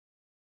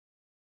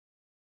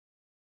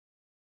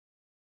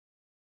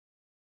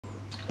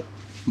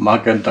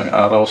Magandang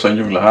araw sa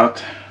inyong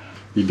lahat.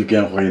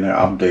 Bibigyan ko kayo ng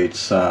update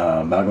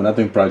sa bago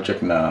nating project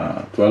na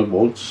 12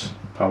 volts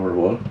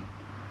Powerwall.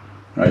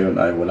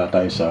 Ngayon ay wala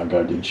tayo sa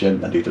garden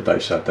shed. Nandito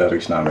tayo sa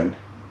terrace namin.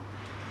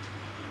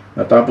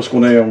 Natapos ko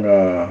na yung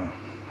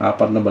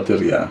apat na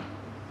baterya.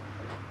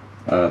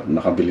 At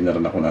nakabili na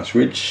rin ako ng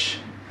switch,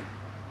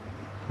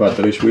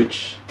 battery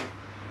switch,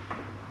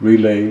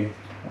 relay,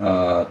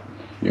 at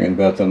yung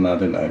inverter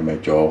natin ay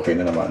medyo okay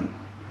na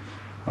naman.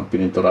 Ang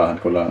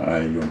pininturahan ko lang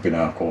ay yung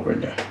pinaka-cover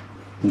niya.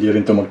 Hindi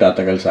rin ito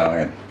magtatagal sa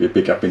akin.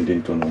 Pipick upin din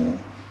ito nung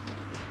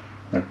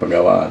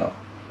nagpagawa.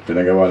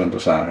 Pinagawa lang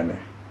ito sa akin.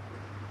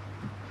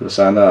 So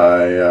sana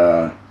ay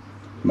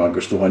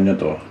magustuhan niya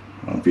to.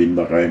 Ang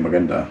feedback ay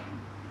maganda.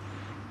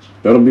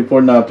 Pero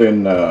before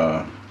natin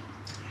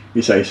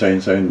isa-isahin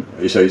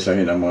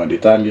ang mga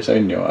detalye sa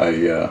inyo ay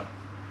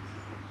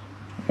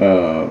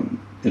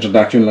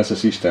introduction lang sa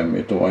system.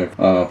 Ito ay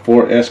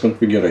 4S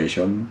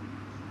configuration,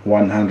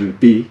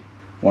 100p,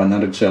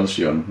 100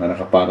 cells yun na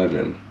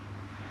nakaparallel.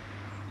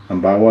 Ang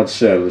bawat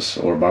cells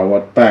or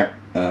bawat pack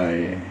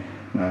ay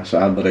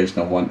nasa average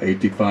na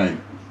 185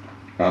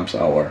 amps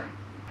hour.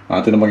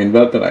 Atin namang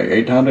inverter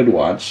ay 800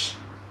 watts.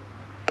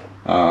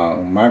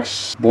 Ang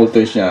max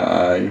voltage niya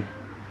ay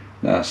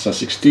nasa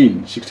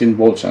 16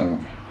 volts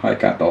ang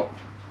high cutoff.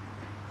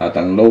 At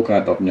ang low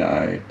cutoff niya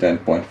ay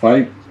 10.5.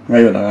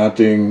 Ngayon ang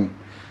ating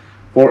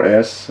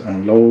 4S,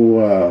 ang low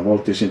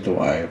voltage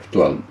nito ay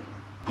 12.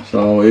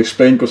 So,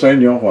 i-explain ko sa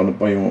inyo kung ano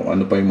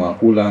pa yung mga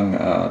kulang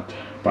at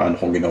paano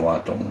kong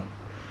ginawa tong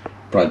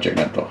project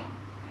na to.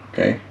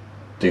 Okay?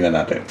 Tingnan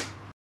natin.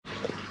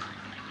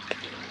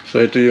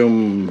 So, ito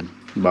yung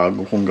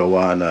bago kong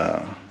gawa na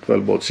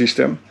 12 volt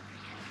system.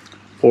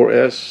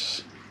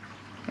 4S,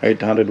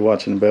 800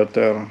 watts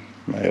inverter.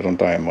 Mayroon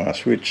tayong mga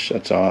switch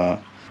at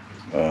saka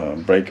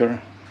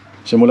breaker.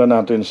 Simulan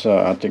natin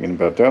sa ating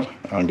inverter,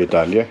 ang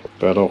detalye.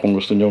 Pero kung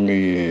gusto nyong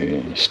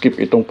i-skip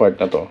itong part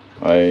na to,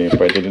 ay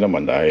pwede din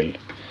naman dahil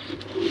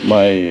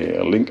may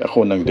link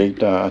ako ng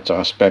data at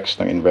saka specs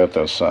ng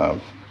inverter sa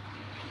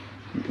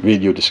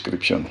video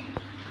description.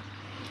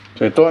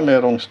 So ito ay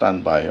merong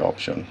standby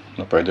option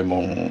na pwede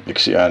mong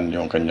iksian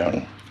yung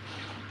kanyang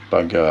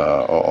pag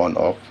on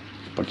off,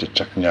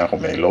 pag-check niya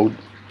kung may load.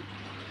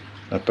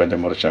 At pwede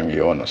mo rin siyang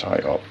i-on o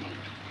saka i-off.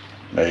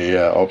 May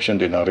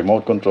option din ng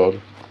remote control.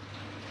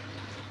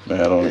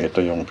 Meron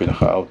ito yung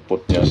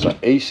pinaka-output niya sa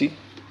AC,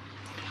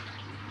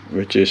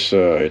 which is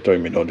ito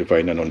ay minodify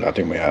na nung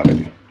dating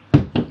may-ari.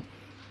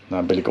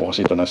 Nabili ko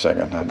kasi ito ng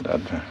second hand at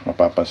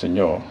mapapansin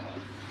nyo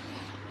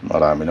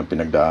marami ng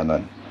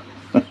pinagdaanan.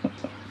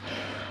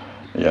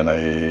 Yan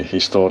ay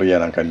historia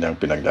ng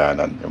kanyang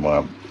pinagdaanan, yung mga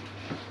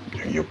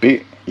UP,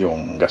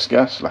 yung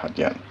gas-gas, lahat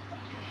yan.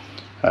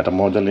 At ang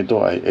model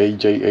nito ay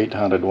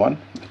AJ801.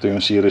 Ito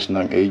yung series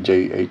ng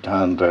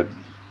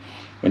AJ800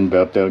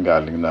 inverter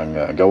galing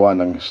ng gawa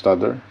ng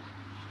starter.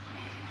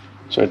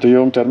 So ito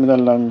yung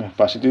terminal ng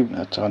positive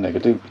at saka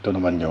negative. Ito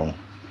naman yung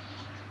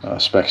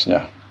specs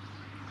niya.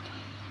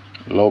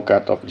 Low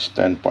cutoff is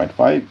 10.5,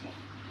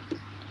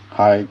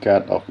 high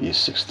cutoff is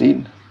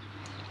 16,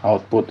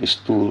 output is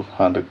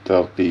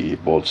 230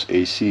 volts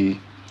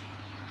AC,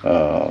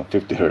 50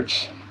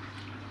 Hz,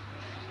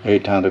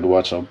 800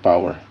 watts of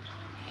power.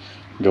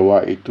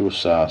 Gawa ito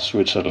sa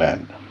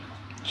Switzerland.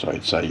 So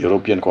it's a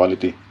European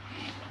quality.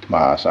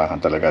 Maasahan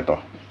talaga to.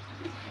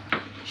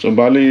 So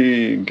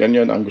bali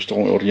ganyan ang gusto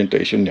kong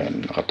orientation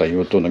niyan.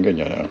 Nakatayo to ng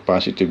ganyan. Ang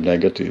positive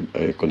negative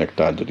ay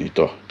konektado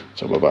dito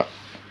sa baba.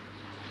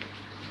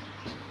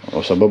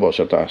 O sa baba o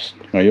sa taas.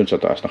 Ngayon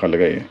sa taas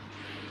nakalagay.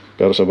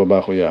 Pero sa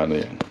baba ko yan.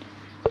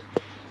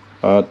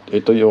 At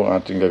ito yung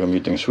ating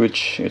gagamiting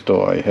switch.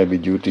 Ito ay heavy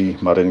duty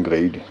marine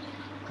grade.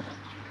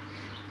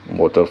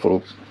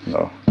 Waterproof.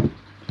 No.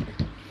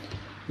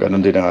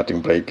 Ganon din ang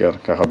ating breaker.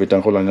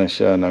 Kakabitan ko lang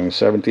siya ng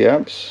 70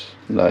 amps.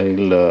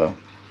 Dahil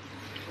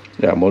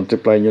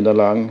multiply nyo na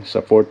lang sa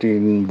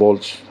 14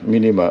 volts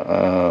minima,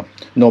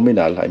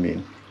 nominal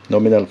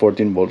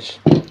 14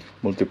 volts,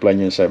 multiply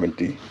nyo yung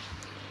 70,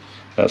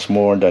 that's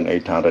more than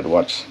 800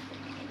 watts.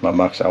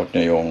 Ma-max out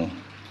nyo yung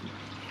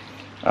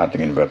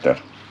ating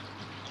inverter.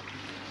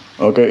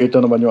 Okay,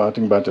 ito naman yung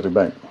ating battery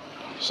bank.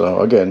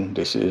 So again,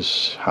 this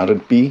is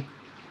 100p.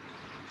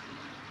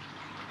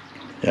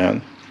 Yan.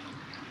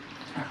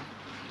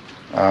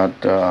 At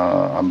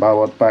ang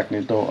bawat pack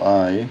nito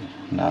ay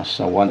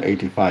nasa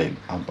 185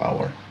 amp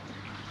hour.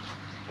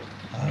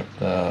 At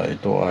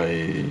ito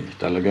ay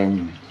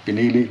talagang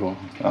pinili ko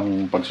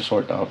ang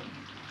pagsisort out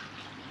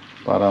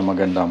para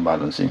maganda ang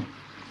balancing.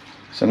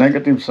 Sa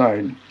negative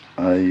side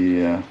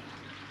ay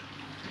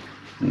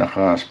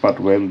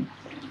naka-spot weld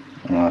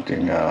ang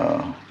ating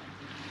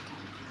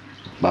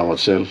bawat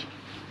cell.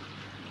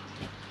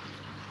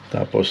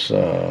 Tapos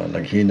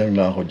naghinang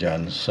lang ako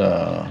dyan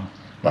sa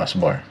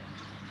busbar.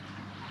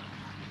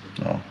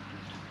 No.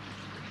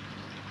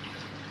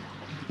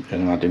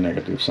 Yan ang ating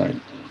negative side.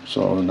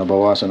 So,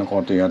 nabawasan ng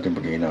konti yung ating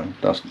paghinang.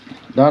 Tapos,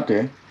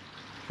 dati,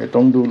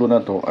 itong dulo na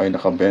to ay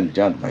nakabend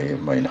dyan.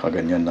 May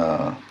nakaganyan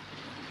na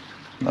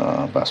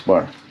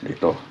busbar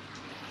dito.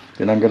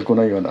 Tinanggal ko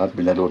na yon at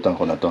binalutan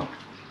ko na to.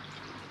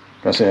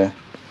 Kasi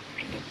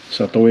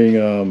sa tuwing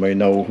may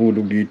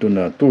nahuhulog dito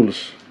na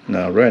tools,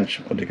 na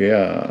wrench, o di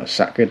kaya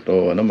socket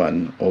o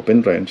naman,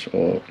 open wrench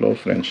o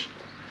closed wrench,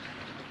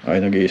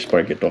 ay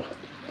nag-i-spark ito.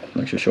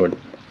 Nagsishort.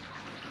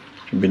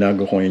 So,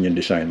 binago ko yung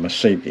design. Mas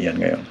safe iyan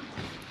ngayon.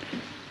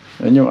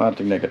 Yan yung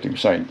ating negative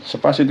side. Sa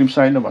positive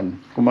side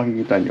naman, kung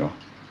makikita nyo,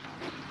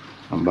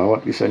 ang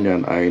bawat isa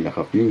niyan ay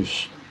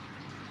naka-fuse.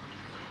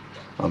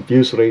 Ang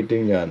fuse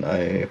rating niyan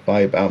ay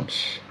 5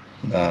 amps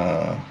na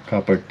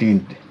copper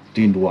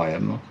tinned wire,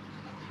 no?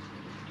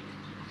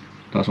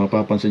 Tapos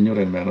mapapansin nyo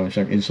rin, meron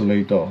siyang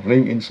insulator,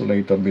 ring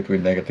insulator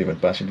between negative and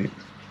positive.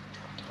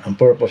 Ang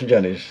purpose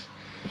dyan is,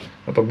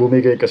 kapag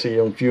bumigay kasi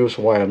yung fuse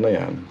wire na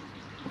yan,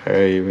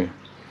 ay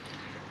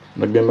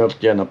nagme-melt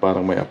yan na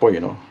parang may apoy,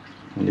 no?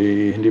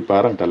 Hindi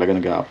parang talaga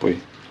nag-aapoy.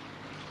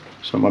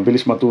 So,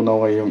 mabilis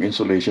matunaw ngayon yung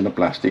insulation na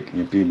plastic,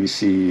 yung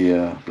PVC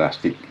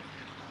plastic.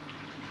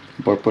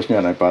 Ang purpose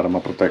niyan ay para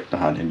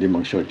maprotektahan, hindi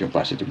mag-short yung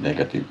positive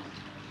negative.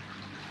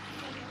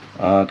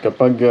 At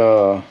kapag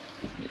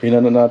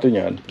inano natin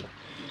yan,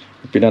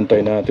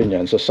 pinantay natin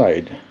yan sa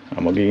side,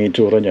 ang magiging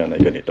itsura niyan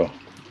ay ganito.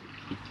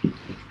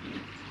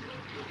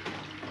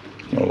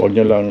 Huwag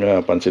nyo lang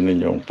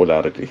pansinin yung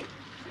polarity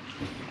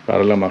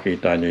para lang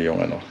makita nyo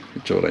yung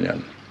itsura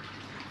niyan.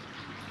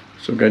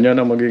 So ganyan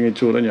ang magiging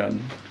itsura niyan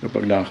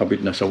kapag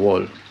nakakabit na sa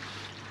wall.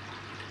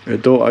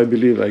 Ito, I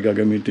believe, ay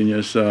gagamitin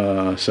niya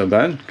sa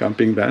van,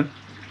 camping van.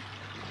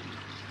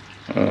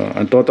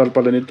 Ang total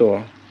pala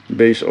nito,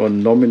 based on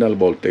nominal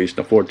voltage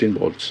na 14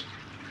 volts,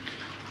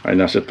 ay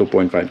nasa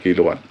 2.5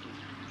 kilowatt.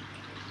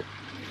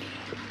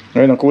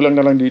 Ngayon, ang kulang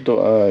na lang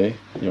dito ay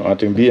yung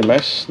ating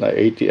BMS na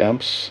 80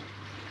 amps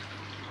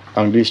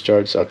ang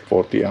discharge at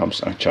 40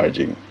 amps ang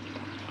charging.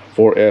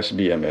 4S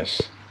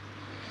BMS.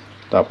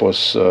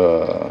 Tapos,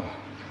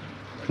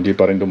 hindi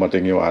pa rin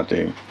dumating yung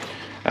ating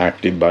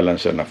active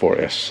balancer na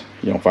 4S.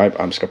 Yung 5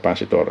 amps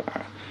capacitor,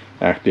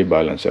 active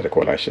balancer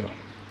equalizer.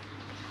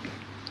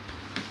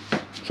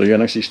 So, yan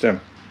ang system.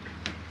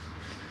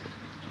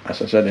 As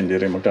I said, hindi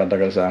rin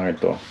magtatagal sa akin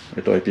ito.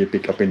 Ito ay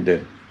pipick upin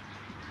din.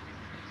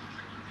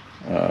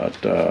 At,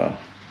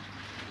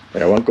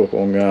 ewan ko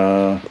kung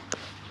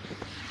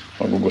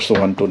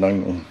magugustuhan to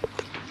ng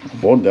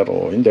modder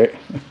o hindi.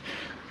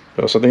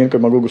 Pero sa tingin ko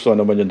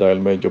magugustuhan naman yan dahil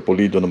medyo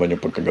pulido naman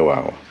yung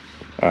pagkagawa ko.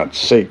 At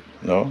safe,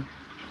 no?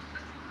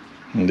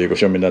 Hindi ko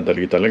siya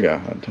minadali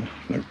talaga. At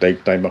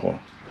nag-take time ako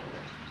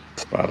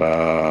para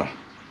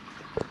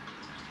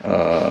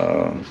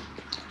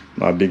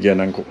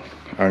mabigyan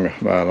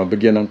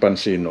ng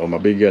pansin o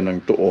mabigyan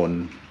ng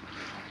tuon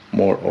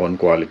more on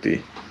quality.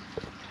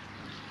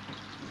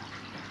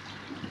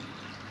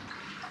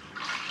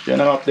 Yan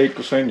ang update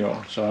ko sa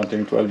inyo sa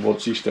ating 12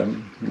 volt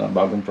system na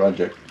bagong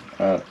project.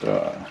 At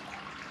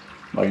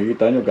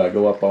makikita nyo,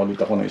 gagawa pa ulit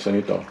ako ng isa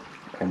nito.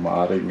 O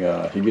maaaring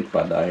higit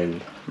pa dahil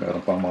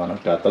meron pang mga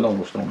nagtatanong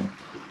gustong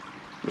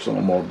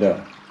umorder.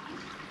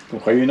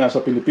 Kung kayo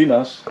nasa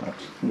Pilipinas at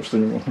gusto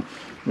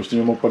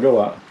nyo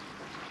magpagawa,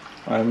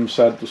 I'm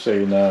sad to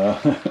say na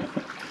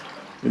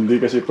hindi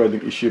kasi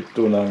pwedeng i-ship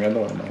to ng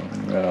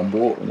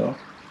buo, no?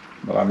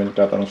 Marami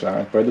nagtatanong sa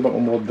akin, pwede bang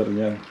umorder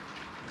niyan?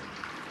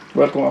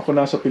 Well, kung ako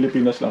nasa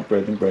Pilipinas lang,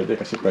 pwede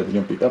kasi pwede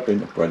yung pick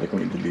upin, pwede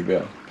kong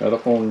i-deliver. Pero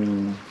kung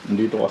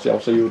dito kasi ako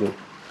sa Europe,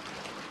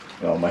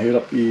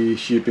 mahirap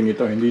i-shipping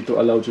ito, hindi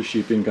ito allowed sa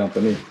shipping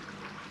company.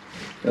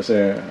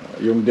 Kasi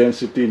yung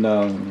density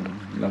ng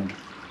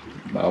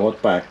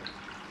bawat pack,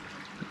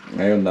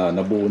 ngayon na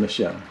nabuo na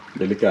siya,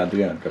 delikado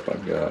yan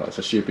kapag sa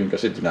shipping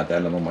kasi di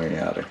natin alam ang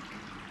mangyayari.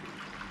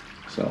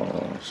 So,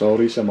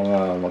 sorry sa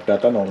mga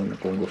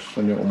magtatanong, kung gusto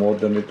nyo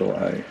umorder nito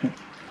ay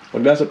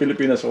pag nasa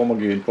Pilipinas ako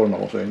mag-i-inform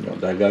ako sa inyo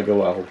dahil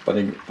gagawa ako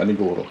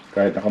paniguro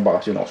kahit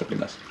nakabakasyon ako sa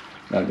Pinas.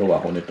 Gagawa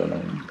ako nito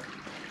ng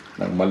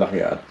malaki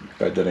at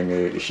pwede rin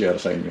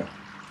i-share sa inyo.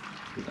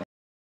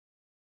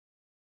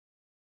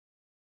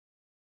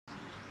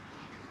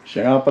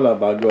 Siya nga pala,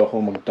 bago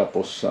ako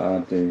magtapos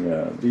sa ating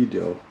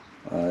video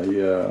ay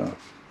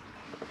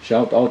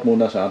shoutout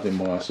muna sa ating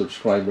mga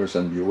subscribers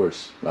and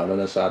viewers, lalo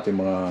na sa ating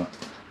mga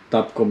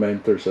top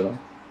commenters.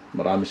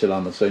 Maraming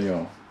salamat sa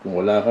inyo. Kung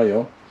wala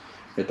kayo,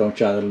 itong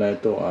channel na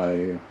ito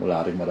ay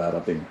wala rin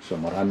mararating. So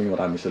maraming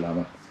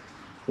salamat.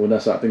 Una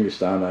sa ating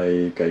listahan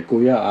ay kay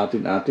Kuya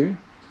Atin.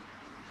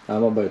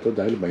 Tama ba ito?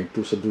 Dahil may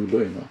 2 sa dulo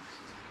no?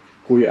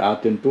 Kuya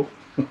Atin to.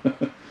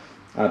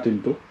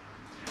 Atin to.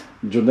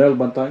 Junel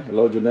Bantay.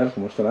 Hello Junel,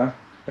 kumusta na?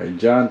 Kay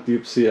John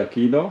Tipsy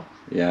Aquino.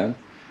 Yan.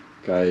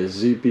 Kay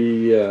ZP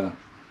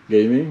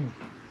Gaming.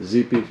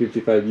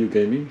 ZP55U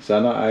Gaming.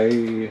 Sana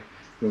ay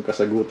yung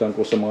kasagutan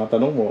ko sa mga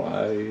tanong mo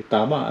ay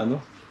tama,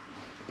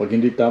 Pag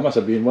hindi tama,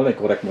 sabihin mo lang,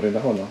 correct mo rin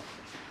ako, no?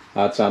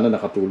 At sana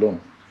nakatulong.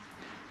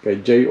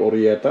 Kay Jay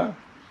Orieta,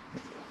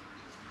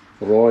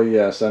 Roy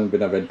San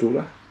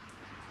Benaventura,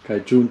 kay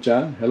Jun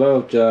Chan.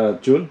 Hello,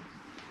 Jun.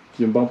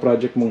 Yung bang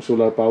project mong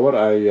solar power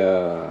ay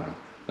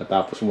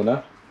natapos mo na?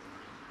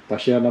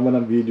 Pa-share naman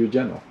ang video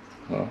dyan,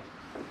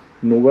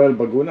 Noel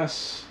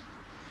Bagunas,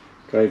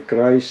 kay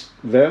Christ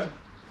Ver.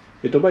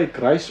 Ito ba ay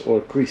Christ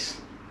or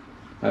Chris?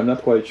 I'm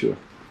not quite sure.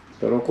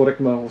 Pero correct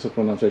mo ako sa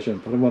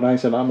pronunciation. Pero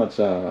maraming salamat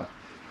sa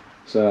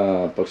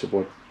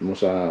pag-support mo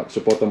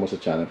suporta mo sa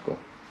channel ko.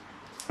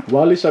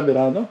 Wally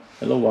Sabirano,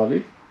 hello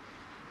Wally.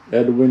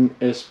 Edwin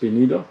S.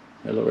 Pinido,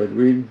 hello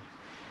Edwin.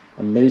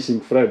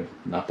 Amazing Fred,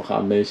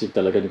 napaka-amazing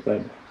talaga ni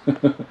Fred.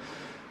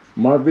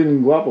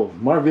 Marvin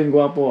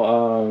Guapo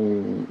ang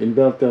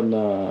inverter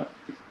na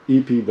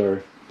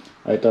EP-ver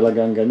ay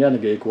talagang ganyan,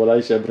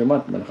 nag-equalize every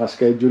month.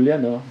 Naka-schedule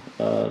yan, no?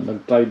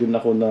 Nag-try din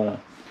ako na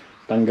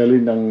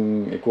tanggalin ng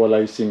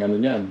equalizing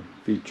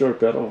feature,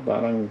 pero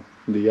parang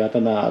hindi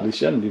yata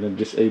naalis yan, hindi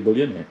na-disable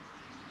yan eh.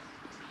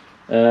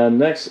 And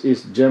next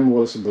is Jem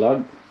Wells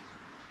Vlog,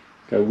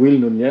 kay Will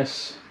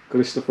Nunez,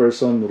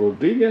 Christopherson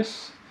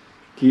Rodriguez,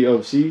 Key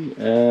of C,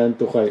 and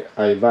to kay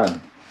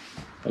Ivan.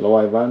 Hello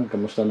Ivan,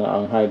 kamusta na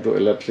ang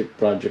hydroelectric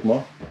project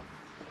mo?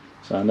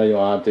 Sana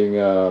yung ating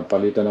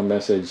palitan ng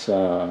message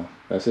sa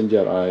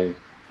Messenger ay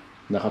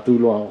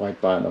nakatulong ako kahit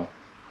paano.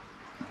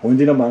 Kung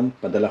hindi naman,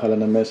 padala ka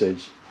lang ng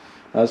message.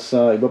 As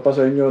iba pa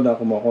sa inyo na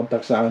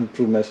kumakontak sa akin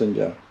through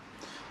Messenger,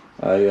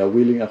 ay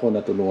willing ako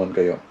na tulungan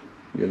kayo.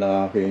 Yun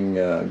ang aking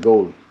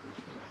goal.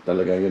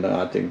 Talaga yun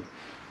ang ating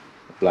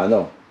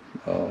plano.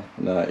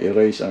 Na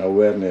erase ang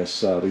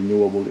awareness sa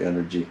renewable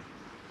energy.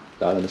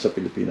 Lalo na sa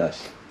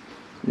Pilipinas.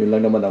 Yun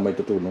lang naman ang may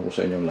tutulong ko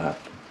sa inyong lahat.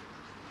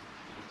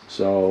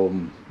 So,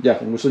 yeah,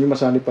 kung gusto nyo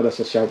masali pala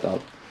sa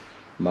shoutout,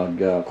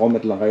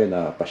 mag-comment lang kayo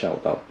na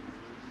pa-shoutout.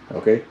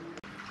 Okay?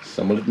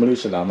 Sa mulit-muli,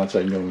 salamat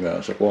sa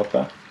inyong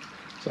suporta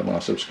sa mga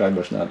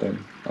subscribers natin.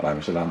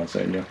 Maraming salamat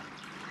sa inyo.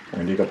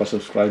 Kung hindi ka pa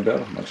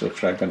subscriber,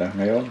 mag-subscribe ka na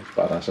ngayon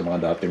para sa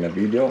mga dating na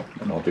video,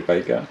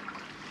 ma-notify ka.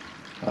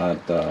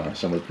 At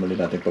sa mulit-muli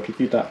natin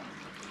pagkikita.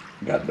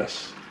 God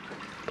bless.